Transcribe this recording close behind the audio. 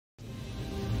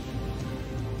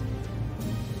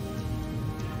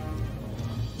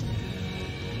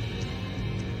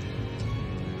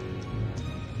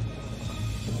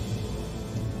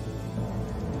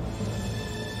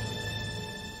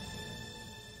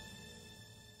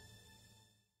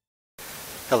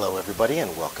Hello everybody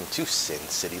and welcome to Sin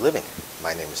City Living.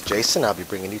 My name is Jason. I'll be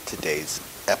bringing you today's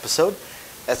episode.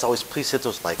 As always, please hit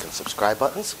those like and subscribe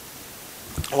buttons.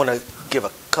 I want to give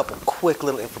a couple quick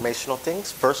little informational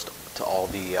things. First, to all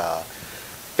the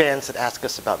fans that ask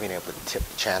us about being able to tip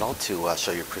the channel to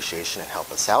show your appreciation and help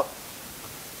us out.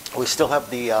 We still have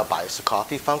the buy us a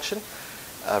coffee function.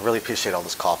 I really appreciate all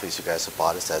those coffees you guys have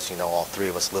bought us. As you know, all three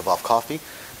of us live off coffee.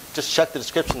 Just check the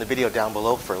description of the video down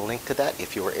below for a link to that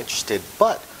if you are interested.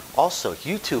 But also,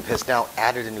 YouTube has now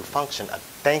added a new function, a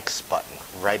thanks button,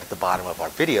 right at the bottom of our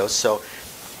videos. So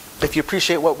if you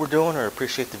appreciate what we're doing or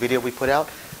appreciate the video we put out,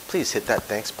 please hit that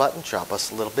thanks button, drop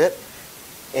us a little bit.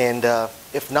 And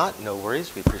if not, no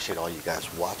worries. We appreciate all you guys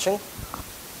watching.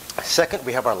 Second,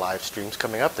 we have our live streams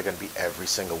coming up. They're going to be every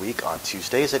single week on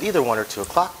Tuesdays at either 1 or 2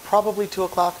 o'clock, probably 2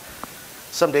 o'clock.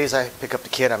 Some days I pick up the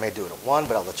kid, I may do it at 1,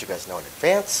 but I'll let you guys know in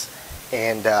advance.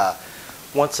 And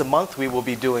once a month we will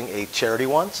be doing a charity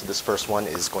one. So this first one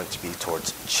is going to be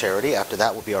towards charity. After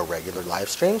that will be our regular live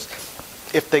streams.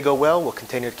 If they go well, we'll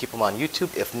continue to keep them on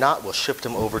YouTube. If not, we'll shift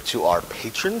them over to our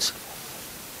patrons.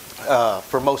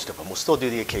 For most of them, we'll still do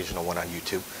the occasional one on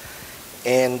YouTube.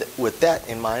 And with that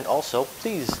in mind also,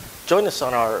 please join us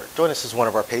as one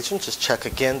of our patrons. Just check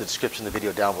again the description of the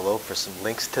video down below for some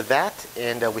links to that.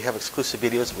 And we have exclusive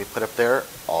videos that we put up there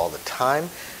all the time.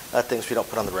 Things we don't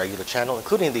put on the regular channel,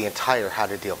 including the entire How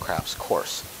to Deal Craps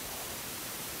course.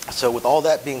 So with all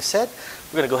that being said,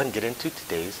 we're going to go ahead and get into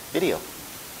today's video.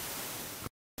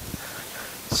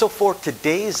 So for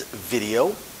today's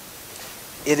video,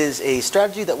 it is a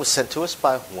strategy that was sent to us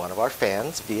by one of our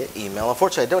fans via email.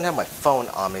 Unfortunately, I don't have my phone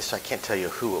on me, so I can't tell you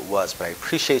who it was, but I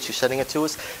appreciate you sending it to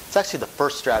us. It's actually the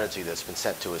first strategy that's been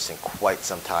sent to us in quite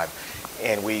some time,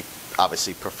 and we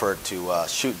obviously prefer to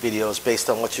shoot videos based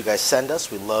on what you guys send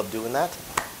us. We love doing that.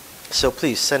 So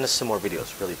please send us some more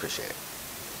videos. Really appreciate it.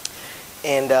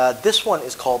 And this one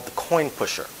is called the Coin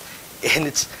Pusher, and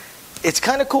it's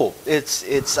kind of cool.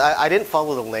 I didn't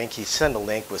follow the link. He sent a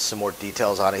link with some more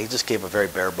details on it. He just gave a very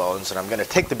bare bones, and I'm going to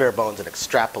take the bare bones and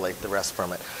extrapolate the rest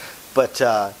from it. But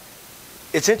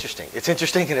it's interesting. It's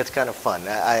interesting and it's kind of fun.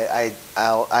 I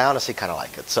honestly kind of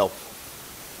like it. So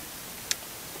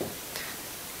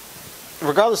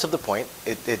regardless of the point,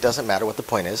 it doesn't matter what the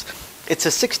point is. It's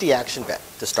a 60 action bet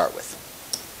to start with.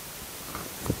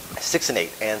 6 and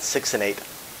 8 and 6 and 8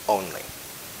 only.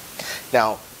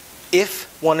 Now,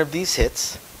 if one of these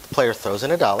hits, the player throws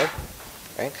in $1,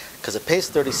 right? Because it pays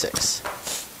 36.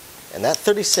 And that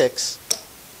 36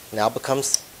 now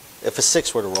becomes, if a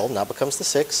 6 were to roll, now becomes the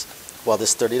 6, while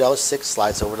this $30 6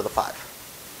 slides over to the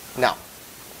 5. Now,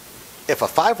 if a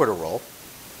 5 were to roll,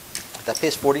 that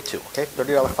pays 42, okay?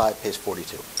 $30 5 pays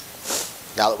 42.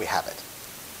 Now that we have it.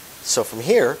 So from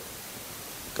here,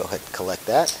 go ahead and collect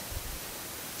that,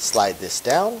 slide this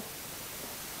down,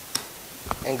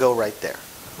 and go right there.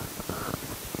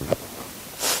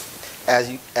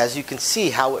 As you can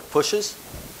see how it pushes,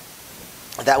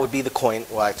 that would be the coin,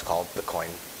 well, it's called the Coin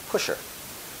Pusher.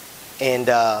 And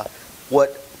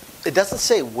it doesn't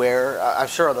say where, I'm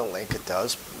sure on the link it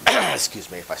does. Excuse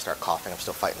me if I start coughing, I'm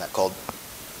still fighting that cold.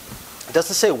 It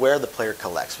doesn't say where the player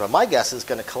collects, but my guess is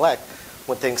going to collect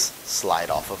when things slide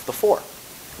off of the 4.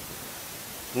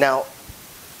 Now,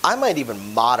 I might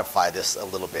even modify this a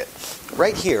little bit.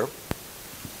 Right here,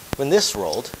 when this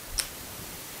rolled,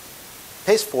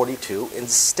 pays 42,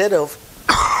 instead of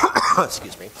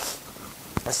excuse me,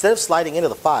 instead of sliding into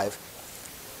the 5,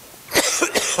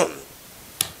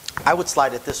 I would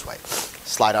slide it this way.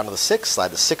 Slide onto the 6, slide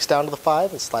the 6 down to the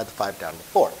 5, and slide the 5 down to the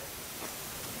 4.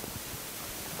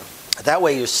 That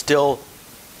way you're still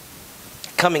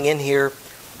coming in here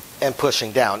and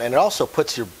pushing down. And it also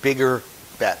puts your bigger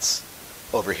bets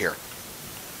over here.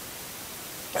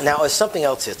 Now, as something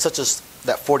else hits, such as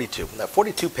that 42. That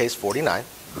 42 pays 49.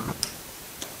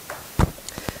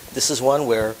 This is one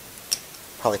where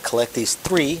probably collect these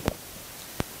 3,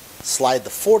 slide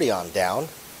the 40 on down,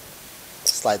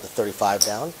 slide the 35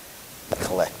 down,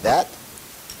 collect that,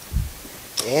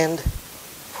 and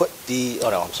put the,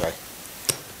 oh no, I'm sorry.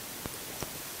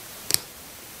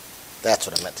 That's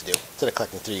what I meant to do. Instead of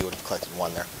collecting 3, you would have collected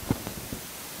 1 there.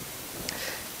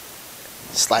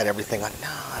 Slide everything on. No,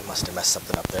 I must have messed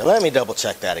something up there. Let me double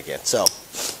check that again. So,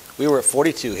 we were at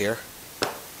 42 here.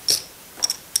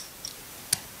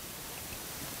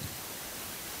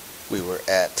 We were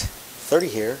at 30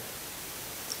 here.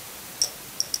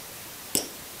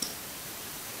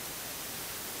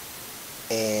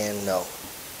 And no.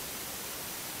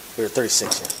 We were at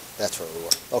 36 here. That's where we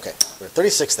were. Okay, we were at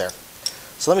 36 there.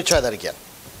 So let me try that again,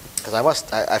 because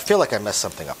I feel like I messed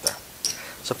something up there.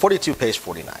 So 42 pays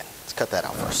 49. Let's cut that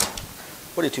out first.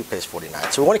 42 pays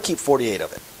 49. So we want to keep 48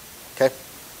 of it. Okay?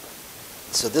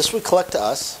 So this would collect to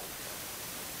us.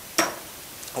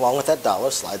 Along with that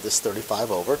dollar, slide this 35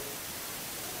 over.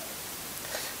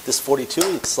 This 42,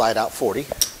 you'd slide out 40.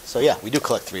 So yeah, we do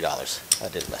collect $3. I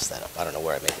did mess that up. I don't know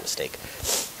where I made a mistake.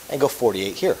 And go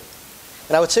 48 here.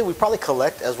 And I would say we probably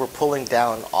collect as we're pulling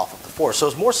down off of the 4. So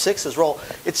as more 6s roll,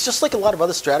 it's just like a lot of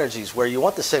other strategies where you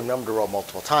want the same number to roll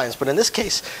multiple times. But in this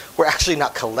case, we're actually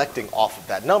not collecting off of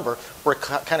that number. We're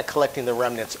kind of collecting the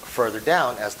remnants further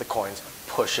down as the coins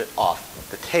push it off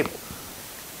the table.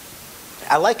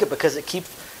 I like it because it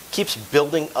keeps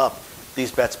building up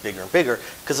these bets bigger and bigger,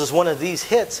 because as one of these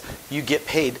hits, you get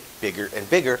paid bigger and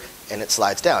bigger, and it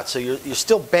slides down. So you're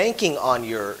still banking on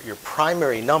your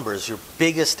primary numbers, your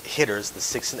biggest hitters, the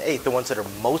 6 and 8, the ones that are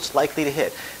most likely to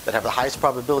hit, that have the highest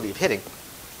probability of hitting.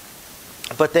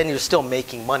 But then you're still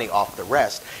making money off the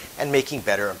rest and making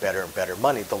better and better and better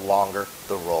money the longer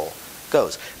the roll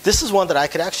goes. This is one that I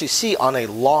could actually see on a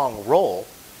long roll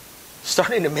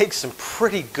starting to make some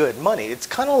pretty good money. It's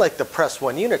kind of like the press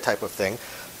 1 unit type of thing.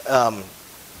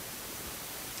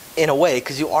 In a way,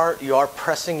 because you are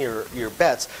pressing your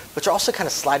bets, but you're also kind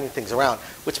of sliding things around,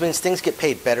 which means things get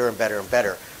paid better and better and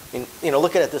better. I mean,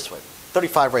 look at it this way: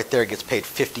 35 right there gets paid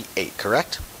 58,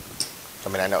 correct? I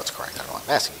mean, I know it's correct. I don't know why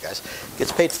I'm asking you guys.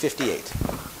 Gets paid 58.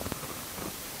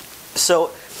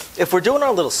 So, if we're doing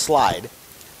our little slide,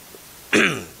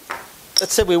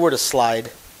 let's say we were to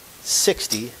slide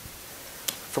 60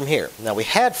 from here. Now we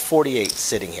had 48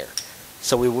 sitting here.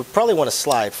 So we would probably want to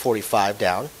slide 45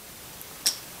 down.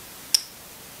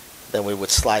 Then we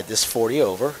would slide this 40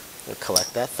 over and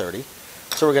collect that 30.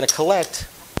 So we're going to collect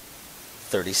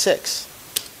 36.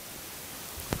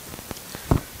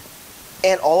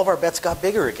 And all of our bets got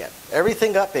bigger again.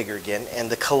 Everything got bigger again, and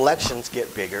the collections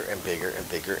get bigger and bigger and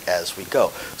bigger as we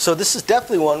go. So this is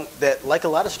definitely one that, like a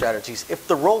lot of strategies, if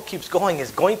the roll keeps going, is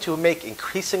going to make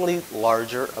increasingly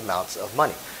larger amounts of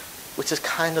money, which is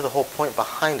kind of the whole point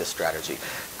behind a strategy.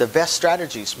 The best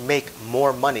strategies make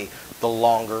more money the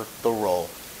longer the roll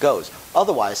goes.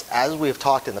 Otherwise, as we have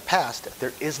talked in the past,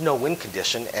 there is no win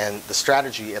condition, and the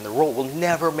strategy and the roll will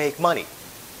never make money.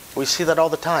 We see that all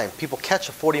the time. People catch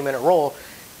a 40-minute roll,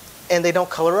 and they don't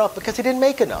color up because they didn't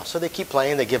make enough. So they keep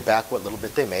playing, they give back what little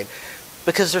bit they made,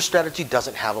 because their strategy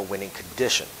doesn't have a winning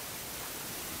condition.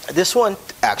 This one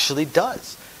actually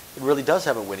does. It really does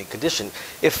have a winning condition.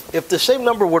 If the same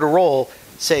number were to roll,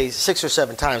 say 6 or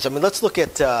 7 times, I mean, let's look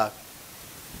at the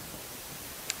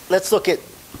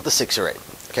 6 or 8.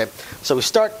 Okay, so we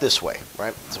start this way,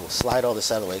 right? So we'll slide all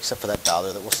this out of the way, except for that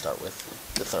dollar that we'll start with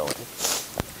to throw in.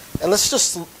 And let's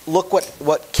just look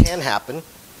what can happen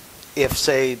if,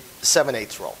 say,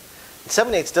 7/8 roll.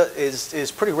 7/8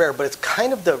 is pretty rare, but it's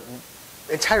kind of the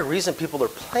entire reason people are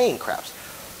playing craps.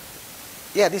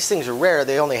 Yeah, these things are rare.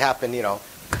 They only happen,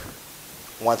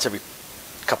 once every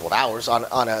couple of hours.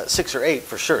 On a 6 or 8,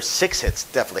 for sure. 6 hits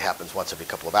definitely happens once every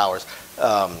couple of hours.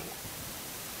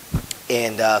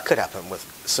 And could happen with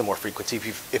some more frequency.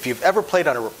 If you've ever played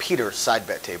on a repeater side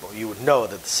bet table, you would know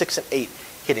that the 6 and 8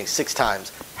 hitting 6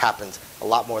 times happens a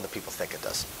lot more than people think it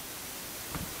does.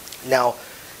 Now,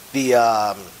 the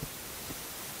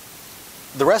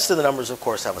rest of the numbers, of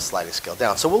course, have a sliding scale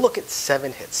down. So we'll look at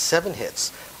 7 hits. 7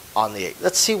 hits on the 8.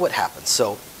 Let's see what happens.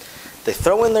 So they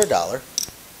throw in their dollar,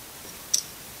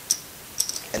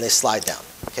 and they slide down.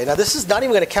 Okay, now this is not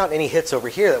even going to count any hits over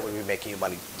here that would be making you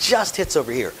money. Just hits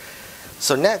over here.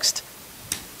 So next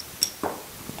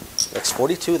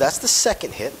 42, that's the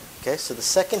second hit. Okay, so the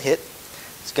second hit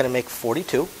is going to make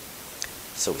 42.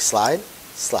 So we slide,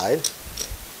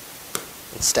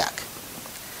 and stack.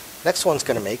 Next one's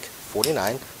going to make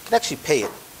 49. We can actually pay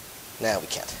it. No, we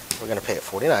can't. We're going to pay it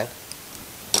 49.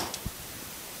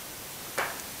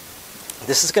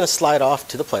 This is going to slide off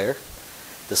to the player.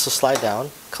 This will slide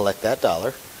down, collect that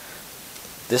dollar.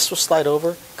 This will slide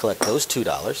over, collect those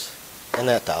 $2, and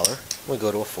that dollar. We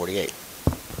go to a 48.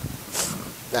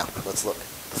 Now, let's look.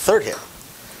 The third hit.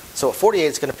 So a 48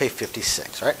 is going to pay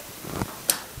 56, right?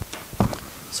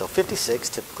 So 56,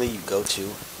 typically you go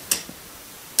to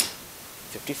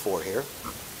 54 here.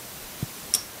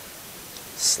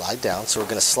 Slide down. So we're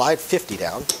going to slide 50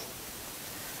 down.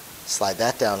 Slide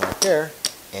that down right there,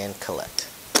 and collect.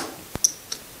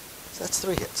 So that's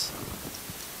 3 hits.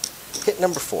 Hit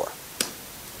number 4.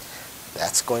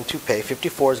 That's going to pay,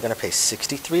 54 is going to pay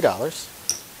 $63.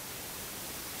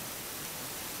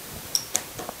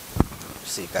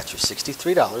 So you've got your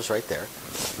 $63 right there.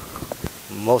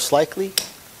 Most likely,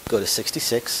 go to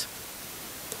 66.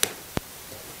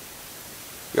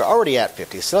 You're already at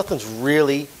 50, so nothing's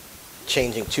really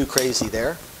changing too crazy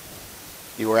there.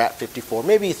 You were at 54.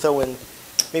 Maybe you throw in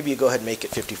maybe you go ahead and make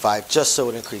it 55 just so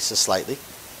it increases slightly.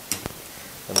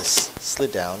 And this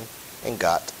slid down and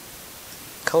got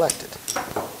collected.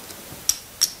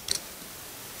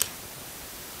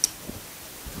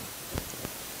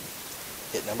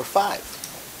 Hit number 5.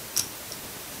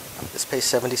 This pays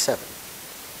 77.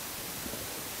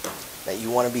 Now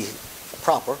you want to be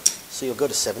proper, so you'll go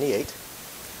to 78.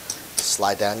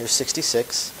 Slide down your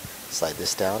 66. Slide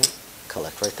this down.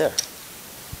 Collect right there.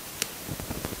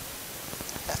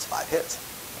 That's 5 hits.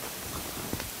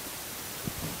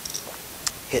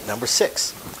 Hit number 6.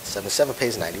 77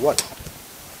 pays 91.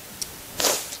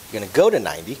 You're going to go to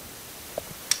 90.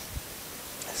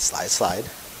 Slide, slide.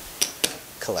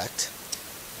 Collect.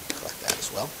 Collect that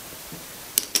as well.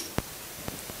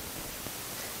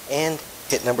 And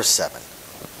hit number 7.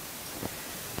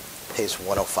 Pays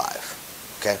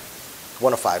 105. Okay?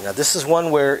 105. Now this is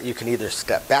one where you can either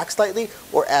step back slightly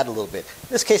or add a little bit. In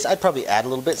this case, I'd probably add a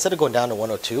little bit. Instead of going down to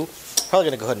 102, probably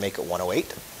going to go ahead and make it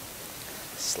 108.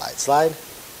 Slide, slide,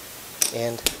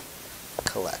 and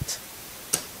collect.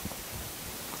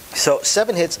 So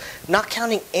 7 hits, not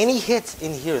counting any hits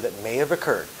in here that may have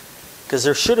occurred, because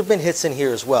there should have been hits in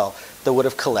here as well that would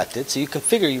have collected. So you can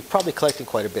figure you're probably collecting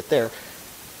quite a bit there,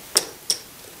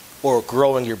 or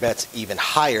growing your bets even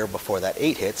higher before that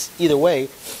 8 hits. Either way,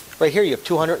 right here you have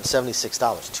 $276.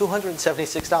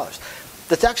 $276.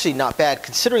 That's actually not bad,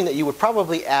 considering that you would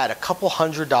probably add a couple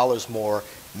 $100 more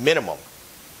minimum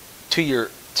to your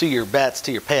bets,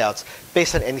 to your payouts,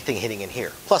 based on anything hitting in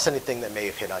here, plus anything that may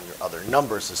have hit on your other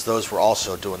numbers, as those were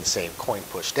also doing the same coin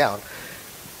push down.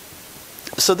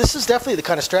 So this is definitely the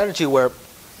kind of strategy where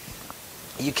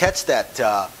you catch that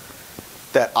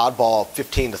that oddball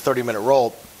 15 to 30 minute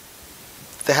roll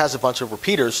that has a bunch of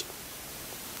repeaters,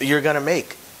 you're going to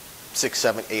make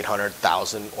 $600, $700,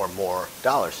 $800,000 or more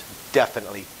dollars.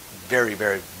 Definitely very,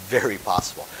 very, very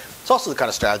possible. It's also the kind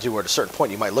of strategy where at a certain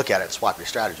point you might look at it and swap your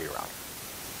strategy around.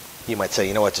 You might say,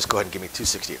 you know what, just go ahead and give me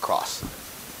 260 across,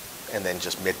 and then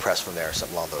just mid-press from there or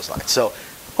something along those lines. So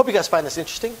hope you guys find this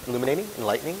interesting, illuminating,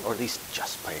 enlightening, or at least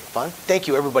just plain fun. Thank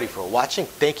you everybody for watching.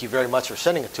 Thank you very much for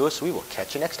sending it to us. We will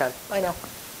catch you next time. Bye now.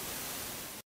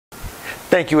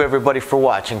 Thank you everybody for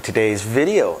watching today's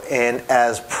video, and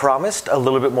as promised, a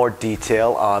little bit more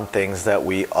detail on things that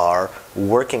we are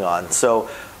working on. So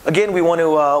again, we want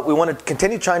to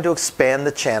continue trying to expand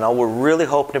the channel. We're really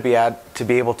hoping to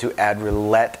be able to add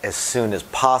roulette as soon as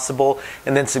possible,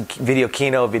 and then some video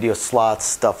keno, video slots,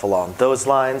 stuff along those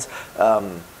lines.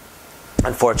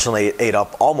 Unfortunately, it ate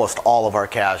up almost all of our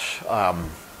cash,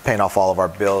 paying off all of our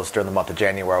bills during the month of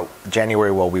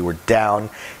January while we were down.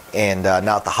 And now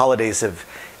that the holidays have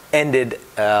ended,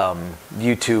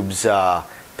 YouTube's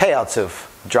payouts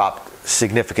have dropped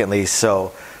significantly.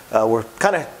 So we're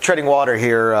kind of treading water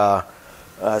here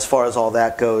as far as all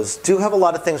that goes. Do have a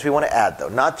lot of things we want to add, though.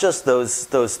 Not just those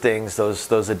things,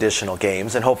 those additional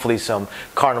games, and hopefully some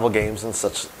carnival games and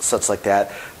such like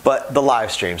that, but the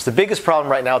live streams. The biggest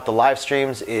problem right now with the live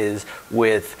streams is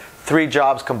with 3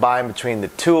 jobs combined between the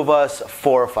 2 of us,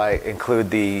 4 if I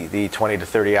include the 20 to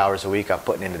 30 hours a week I'm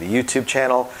putting into the YouTube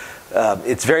channel.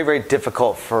 It's very, very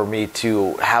difficult for me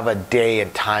to have a day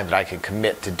and time that I can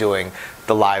commit to doing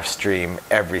the live stream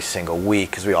every single week,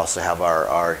 because we also have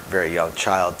our very young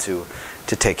child to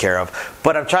take care of.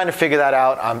 But I'm trying to figure that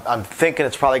out. I'm thinking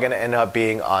it's probably going to end up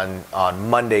being on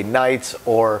Monday nights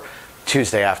or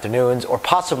Tuesday afternoons, or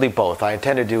possibly both. I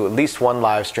intend to do at least one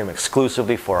live stream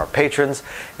exclusively for our patrons,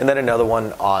 and then another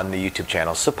one on the YouTube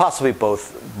channel. So possibly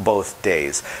both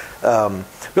days. We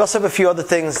also have a few other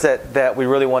things that we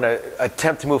really want to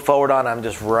attempt to move forward on. I'm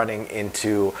just running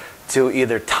into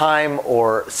either time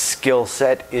or skill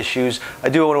set issues. I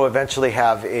do want to eventually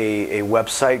have a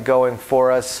website going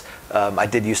for us. I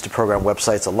did used to program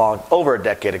websites over a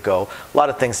decade ago. A lot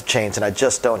of things have changed, and I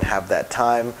just don't have that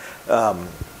time.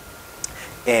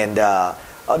 And not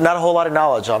a whole lot of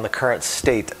knowledge on the current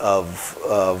state of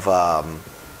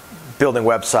building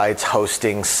websites,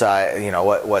 hosting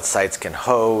what sites can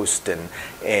host, and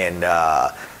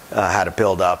how to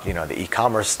build up the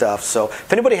e-commerce stuff. So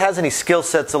if anybody has any skill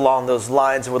sets along those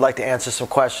lines and would like to answer some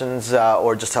questions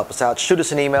or just help us out, shoot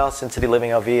us an email,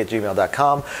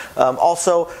 sincitylivinglv@gmail.com.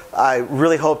 Also, I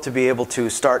really hope to be able to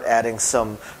start adding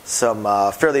some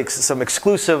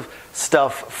exclusive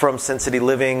stuff from Sin City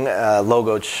Living,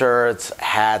 logoed shirts,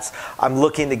 hats. I'm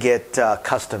looking to get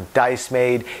custom dice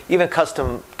made, even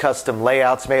custom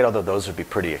layouts made, although those would be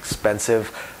pretty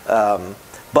expensive.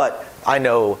 But I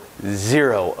know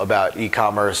zero about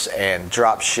e-commerce and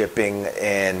drop shipping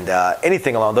and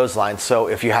anything along those lines. So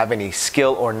if you have any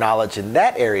skill or knowledge in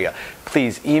that area,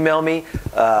 please email me.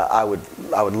 I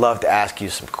would love to ask you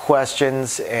some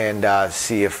questions and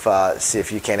see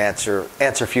if you can answer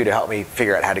a few to help me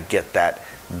figure out how to get that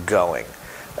going.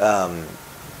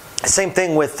 Same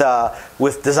thing with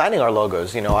designing our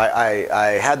logos. You know,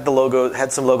 I had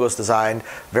some logos designed,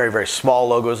 very, very small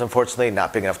logos, unfortunately,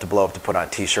 not big enough to blow up to put on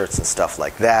T-shirts and stuff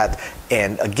like that.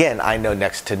 And again, I know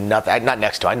next to nothing.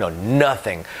 I know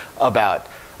nothing about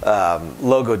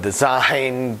logo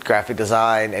design, graphic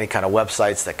design, any kind of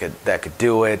websites that could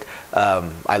do it.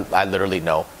 I literally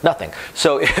know nothing.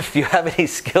 So if you have any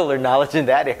skill or knowledge in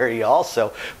that area,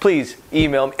 also please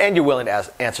email me, and you're willing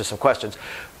to answer some questions.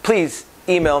 Please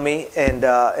email me and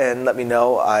let me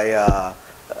know.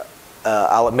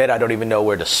 I'll admit I don't even know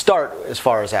where to start as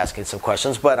far as asking some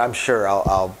questions, but I'm sure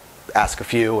I'll ask a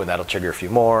few, and that'll trigger a few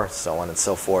more, so on and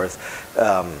so forth.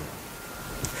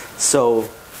 So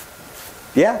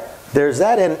yeah, there's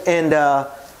that, and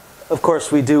of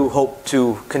course we do hope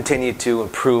to continue to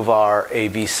improve our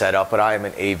AV setup, but I am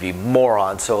an AV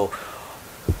moron, so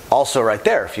also right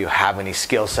there, if you have any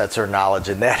skill sets or knowledge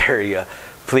in that area,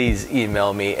 please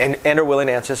email me, and are willing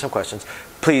to answer some questions.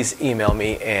 Please email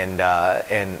me and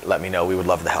let me know. We would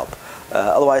love to help.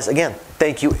 Otherwise, again,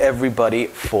 thank you everybody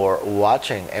for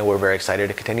watching, and we're very excited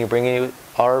to continue bringing you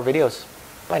our videos.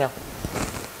 Bye now.